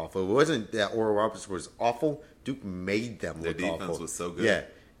Roberts look awful. It wasn't that Oral Roberts was awful. Duke made them look awful. Their defense was so good. Yeah.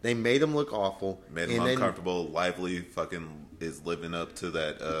 They made them look awful. Made them uncomfortable. Lively fucking is living up to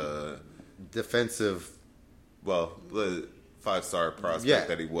that defensive. Well, the 5-star prospect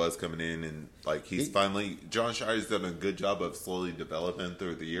that he was coming in, and like he's finally. John Shire's done a good job of slowly developing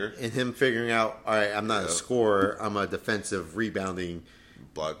through the year. And him figuring out, all right, I'm not a scorer. I'm a defensive rebounding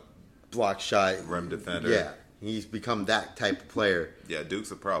block shot rim defender. Yeah, he's become that type of player. Yeah, Duke's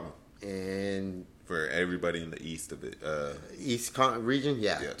a problem. And for everybody in the east of it, East region,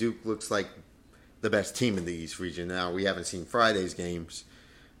 Duke looks like the best team in the East region. Now we haven't seen Friday's games,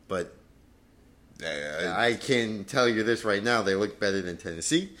 but I can tell you this right now: they look better than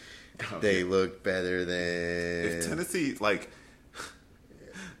Tennessee. They look better than if Tennessee. Like,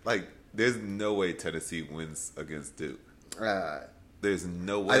 there's no way Tennessee wins against Duke. There's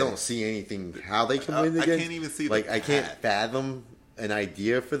no way. I don't see anything how they can win against. I can't even see. I can't fathom an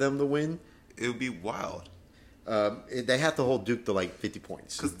idea for them to win. It would be wild. They have to hold Duke to like 50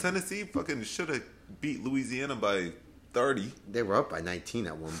 points. Because Tennessee fucking should have beat Louisiana by 30. They were up by 19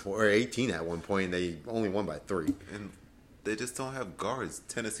 at one point, or 18 at one point, and they only won by 3. And they just don't have guards.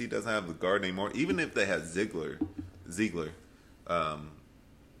 Tennessee doesn't have the guard anymore. Even if they had Ziegler, I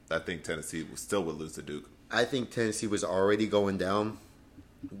think Tennessee still would lose to Duke. I think Tennessee was already going down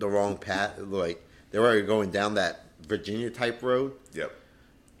the wrong path. Like, they were already going down that Virginia-type road. Yep.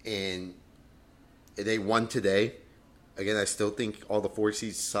 And they won today. Again, I still think all the 4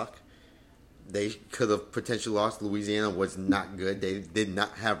 seeds suck. They could have potentially lost. Louisiana was not good. They did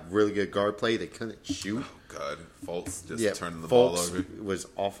not have really good guard play. They couldn't shoot. Oh, God. Fultz just turning the ball over. Was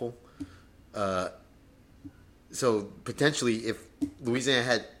awful. So, potentially, if Louisiana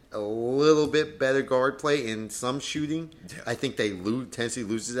had a little bit better guard play and some shooting, Yeah. I think they lose. Tennessee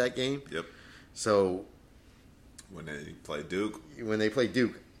loses that game. Yep. So When they play Duke, when they play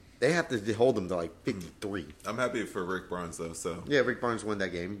Duke, they have to hold them to like 53. I'm happy for Rick Barnes though. So Yeah, Rick Barnes won that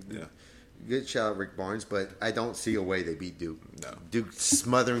game. yeah, Good shout out Rick Barnes, but I don't see a way they beat Duke. No. Duke's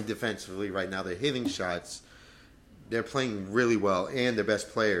smothering defensively right now. They're hitting shots. They're playing really well, and their best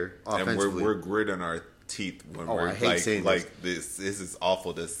player and offensively. we're gritting our teeth when Oh, we're I hate saying like this. This is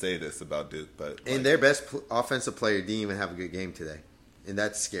awful to say this about Duke, but And like, their best offensive player didn't even have a good game today, and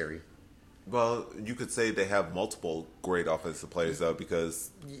that's scary. well, you could say they have multiple great offensive players though,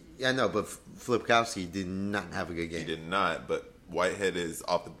 because Yeah, I know, but Flipkowski did not have a good he game. did not. But Whitehead is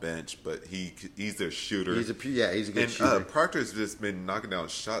off the bench, but he's their shooter. He's a good and shooter. Proctor's just been knocking down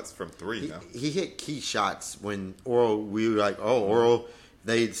shots from three now. He hit key shots when Oral. We were like, oh, Oral.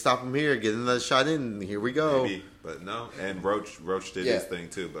 They stop him here, get another shot in. And here we go. Maybe, but no. And Roach did Yeah. his thing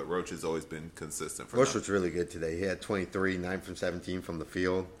too, but Roach has always been consistent for Roach them. was really good today. He had 23, 9 from 17 from the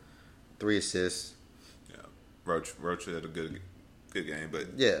field, 3 assists. Yeah, Roach had a good game, but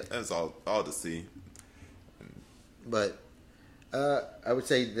Yeah. that's all to see. But I would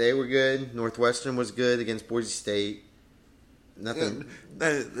say they were good. Northwestern was good against Boise State. Nothing.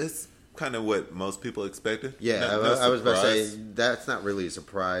 That's kind of what most people expected. Yeah, No I was about to surprise. say that's not really a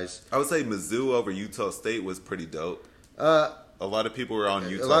surprise. I would say Mizzou over Utah State was pretty dope. Uh, A lot of people were on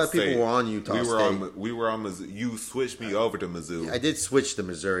Utah State. a lot of people were on Utah State. We were on Mizzou. You switched me over to Mizzou, I did switch to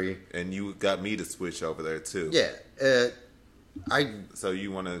Missouri. and you got me to switch over there too. Yeah, I So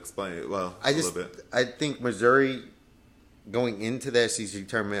you want to explain it? Well, I a just little bit. I think Missouri going into the SEC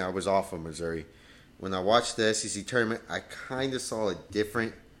tournament, I was off of Missouri. When I watched the SEC tournament, I kind of saw a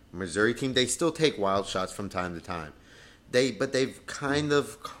different Missouri team. They still take wild shots from time to time. But they've kind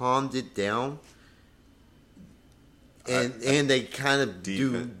of calmed it down. And they kind of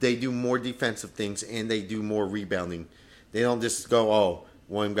do more defensive things, and they do more rebounding. They don't just go,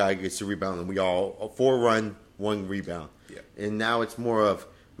 one guy gets the rebound and we all 4 run, 1 rebound. Yeah. And now it's more of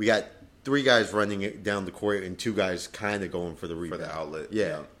we got 3 guys running it down the court and 2 guys kind of going for the For rebound. the outlet.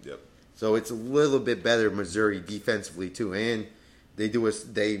 Yeah. Yep. So it's a little bit better Missouri defensively too, and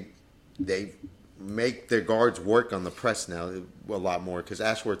they make their guards work on the press now a lot more because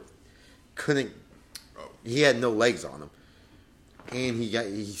Ashworth couldn't. He had no legs on him, and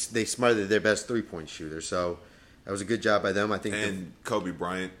they smothered their best 3-point shooter. So that was a good job by them. I think. And Kobe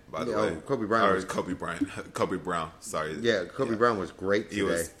Bryant, by the Yeah, way. Kobe Bryant Or was- Kobe Brown. Sorry. Kobe Brown was great today. He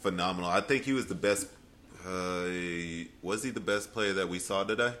was phenomenal. I think he was the best. Was he the best player that we saw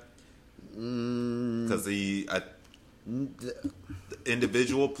today? Because the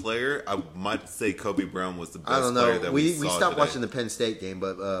individual player, I might say Kobe Brown was the best I don't player know. that We saw stopped today. watching the Penn State game,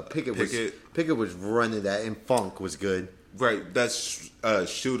 but Pickett Pickett. was running that, and Funk was good. Right, that's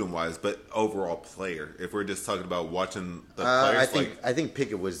shooting wise, but overall player. If we're just talking about watching the I players, think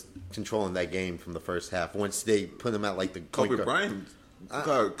Pickett was controlling that game from the first half. Once they put him at like the Kobe point guard.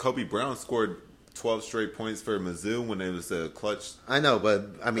 Bryant, Kobe Brown scored 12 straight points for Mizzou when it was a clutch. I know, but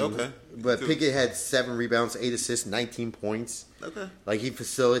I mean, Okay. but Good. Pickett had 7 rebounds, 8 assists, 19 points. Okay, Like he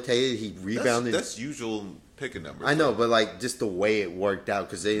facilitated, he rebounded. That's usual Pickett numbers. I know, but like just the way it worked out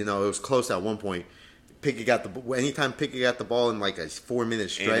because it was close at one point. Pickett got anytime Pickett got the ball in like a 4-minute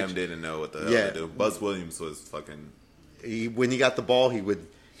stretch. A&M didn't know what the hell Yeah. to do. Buzz Williams was fucking. When he got the ball, he would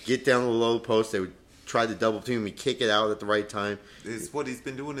get down the low post. They would try to double team him. He'd kick it out at the right time. It's what he's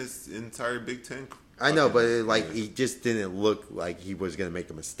been doing his entire Big Ten. I know, but fucking- he just didn't look like he was going to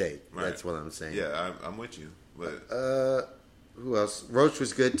make a mistake. Right. That's what I'm saying. Yeah, I'm with you. But Who else? Roach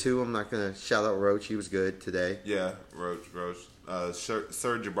was good too. I'm not going to shout out Roach. He was good today. yeah, Roach. Sir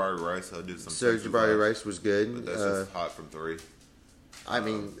Jabari Rice. I'll do some. Sir Texas Jabari vibes, Rice was but good. that's just hot from 3. I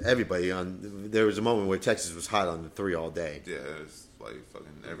mean, everybody on. There was a moment where Texas was hot on the 3 all day. Yeah, it's like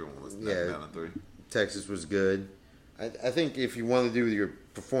fucking everyone was Yeah. down on 3. Texas was good. I think if you want to do your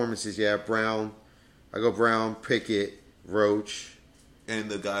performances, Brown. I go Brown, Pickett, Roach. And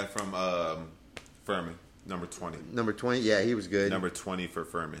the guy from Furman, number 20. Number 20, yeah, he was good. Number 20 for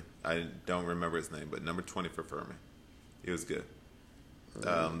Furman. I don't remember his name, but number 20 for Furman. He was good.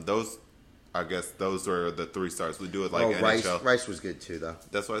 I guess those were the 3 stars. We do it like NHL. Rice was good too, though.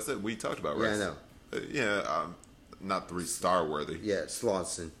 That's what I said. We talked about Yeah, Rice. I know. Not 3-star worthy. Yeah,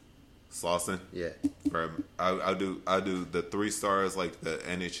 Slauson. Slauson. Yeah. I'll do the 3 stars like the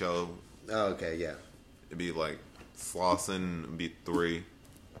NHL. Oh, okay, yeah. It'd be like Slauson would be 3,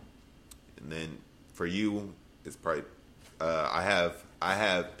 and then for you it's probably I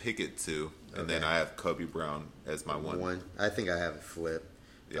have Pickett 2, and then Okay. I have Kobe Brown as my 1. I think I have it flipped.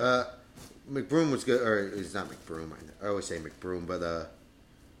 Yeah. McBroom was good, or it's not McBroom. I always say McBroom, but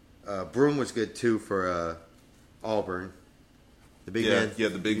Broom was good too for Auburn. The big man. Yeah,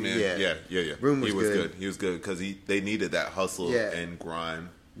 the big man. Yeah. Broom was he was good. He was good because they needed that hustle Yeah. and grind.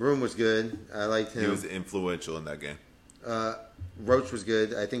 Broom was good. I liked him. He was influential in that game. Roach was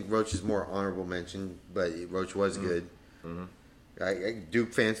good. I think Roach is more honorable mention, but Roach was good.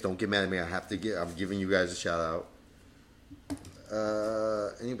 Duke fans, don't get mad at me. I'm giving you guys a shout out.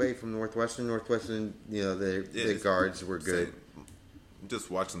 Anybody from Northwestern? Northwestern, the guards were good. Same. Just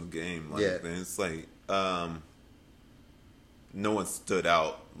watching the game, man, it's like no one stood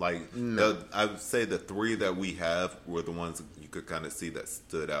out. Like I would say the three that we have were the ones you could kind of see that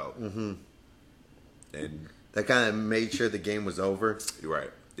stood out. Mm-hmm. And that kind of made sure the game was over. You're right.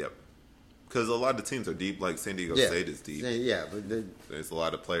 Yep. Because a lot of teams are deep. Like San Diego State is deep. Yeah, but there's a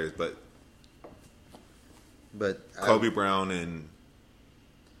lot of players, but But Kobe Brown and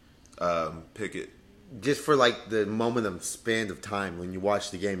Pickett. Just for like the moment of span of time when you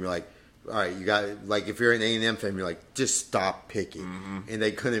watch the game, you're like, all right, you got like if you're an A&M fan, you're like, just stop Pickett, and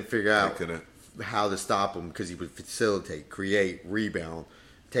they couldn't figure out how to stop him because he would facilitate, create, rebound,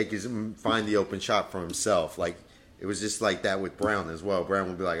 find the open shot for himself. Like it was just like that with Brown as well. Brown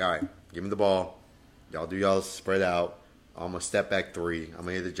would be like, all right, give me the ball, y'all do y'all spread out. I'm gonna step back three. I'm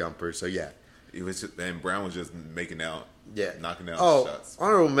gonna hit the jumper. So yeah. And Brown was just knocking out shots.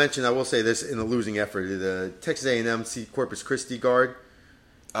 Honorable mention, I will say this in a losing effort, the Texas A&M Corpus Christi guard.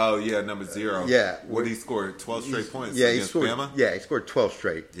 Oh, yeah, number 0. What did he score? 12 straight points against Bama? Yeah, he scored 12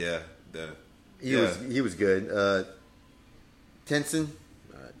 straight. Yeah. He was good. Tennyson?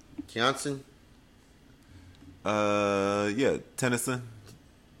 Keonson? Tennyson.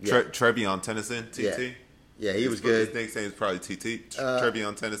 Trevion Tennyson, TT. Yeah, he was good. His nickname is probably TT.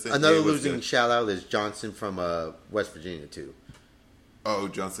 Trevion Tennyson. Another losing shout-out is Johnson from West Virginia, too. Oh,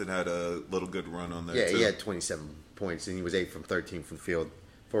 Johnson had a little good run on there, yeah, too. He had 27 points, and he was 8 from 13 from the field,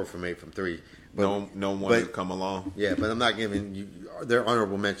 4 from 8 from 3. But, no one wanted to come along. Yeah, but I'm not giving you... They're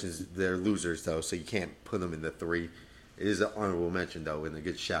honorable mentions. They're losers, though, so you can't put them in the 3. It is an honorable mention, though, and a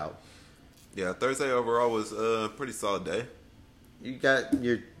good shout. Yeah, Thursday overall was a pretty solid day. You got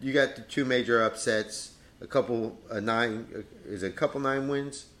the 2 major upsets. A couple 9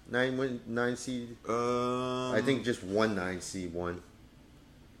 wins, 9 seed. I think just 1 9 seed won.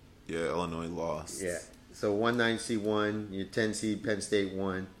 Yeah, Illinois lost. Yeah, so 1 9 seed won. Your 10 seed Penn State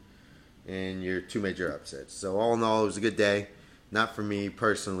won, and your 2 major upsets. So all in all, it was a good day. Not for me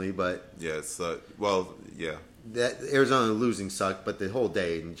personally, but yeah, yeah. That Arizona losing sucked, but the whole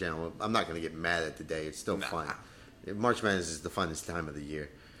day in general, I'm not going to get mad at the day. It's still fun. March Madness is the funnest time of the year.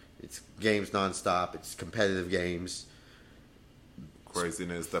 It's games nonstop. It's competitive games.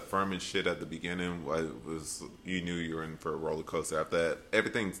 Craziness. The Furman shit at the beginning was you knew you were in for a roller coaster. After that,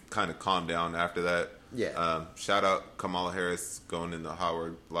 everything kind of calmed down after that. Yeah. Shout out Kamala Harris going in the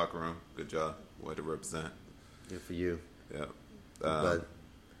Howard locker room. Good job. Way to represent. Good for you. Yeah. But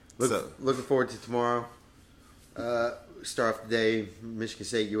looking forward to tomorrow. Start off the day, Michigan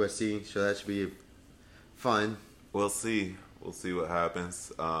State, USC. So that should be fun. We'll see. We'll see what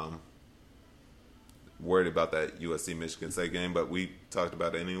happens. Worried about that USC Michigan State game, but we talked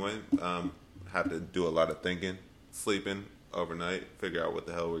about it anyway. Have to do a lot of thinking, sleeping overnight, figure out what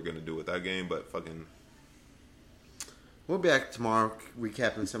the hell we're gonna do with that game. But fucking, we'll be back tomorrow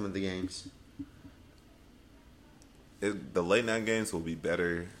recapping some of the games. The late night games will be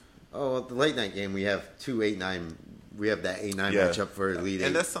better. Oh, well, the late night game we have 2-8-9. We have that 8-9 matchup for Elite Eight.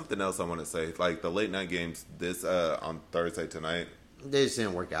 And that's something else I want to say. Like the late night games this on Thursday tonight. They just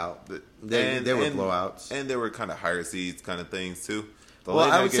didn't work out. They were blowouts. And they were kind of higher seeds kind of things, too.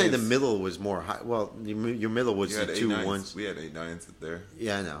 I would say the middle was more high. Well, your middle was the 2-1s. We had 8-9s there.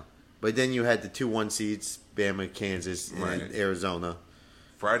 Yeah, I know. But then you had the 2-1 seeds, Bama, Kansas, and Arizona.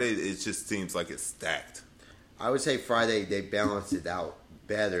 Friday, it just seems like it's stacked. I would say Friday, they balanced it out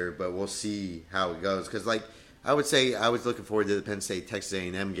better, but we'll see how it goes. Because, I would say I was looking forward to the Penn State-Texas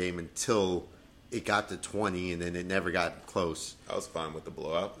A&M game until it got to 20, and then it never got close. I was fine with the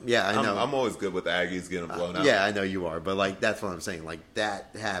blowout. Yeah, I know. I'm always good with the Aggies getting blown out. Yeah, I know you are. But, that's what I'm saying.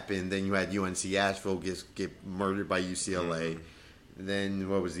 That happened. Then you had UNC Asheville get murdered by UCLA. Mm-hmm. Then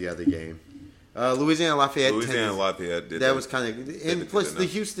what was the other game? Louisiana Lafayette. Lafayette did that was kind of... And plus, the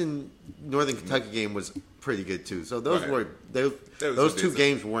Houston Northern Kentucky game was pretty good, too. So those those 2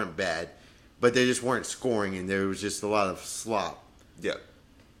 games weren't bad. But they just weren't scoring, and there was just a lot of slop. Yeah.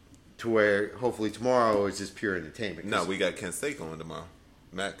 To where, hopefully, tomorrow is just pure entertainment. No, we got Kent State going tomorrow.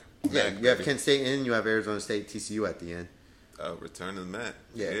 Mac. Yeah, you have Kent State, and you have Arizona State, TCU at the end. Return to the mat.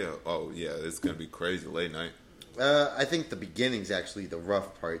 Yeah. Oh, yeah, it's going to be crazy late night. I think the beginning's actually the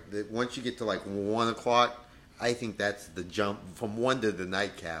rough part. Once you get to, 1 o'clock, I think that's the jump from 1 to the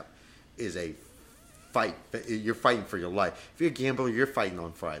nightcap. is a fight. You're fighting for your life. If you're a gambler, you're fighting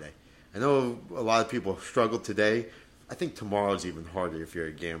on Friday. I know a lot of people struggle today. I think tomorrow's even harder if you're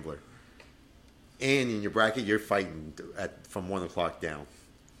a gambler. And in your bracket, you're fighting from 1 o'clock down.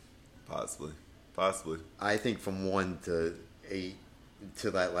 Possibly. I think from 1 to 8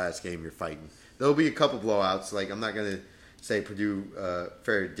 to that last game, you're fighting. There'll be a couple blowouts. Like, I'm not going to say Purdue,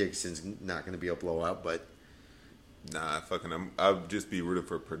 Dixon's not going to be a blowout, but Nah, I'll just be rooting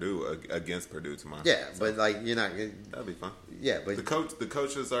for Purdue against Purdue tomorrow. yeah, so, but like you're not. That'd be fun. Yeah, but the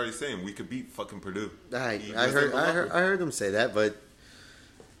coach is already saying we could beat fucking Purdue. I heard him say that, but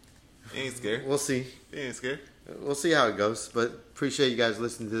he ain't scared. We'll see. He ain't scared. We'll see how it goes. But appreciate you guys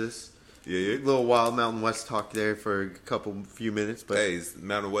listening to this. Yeah. Little Wild Mountain West talk there for a few minutes. But hey,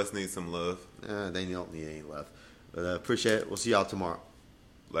 Mountain West needs some love. They don't need any love. But appreciate it. We'll see y'all tomorrow.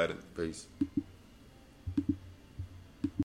 Later. Peace.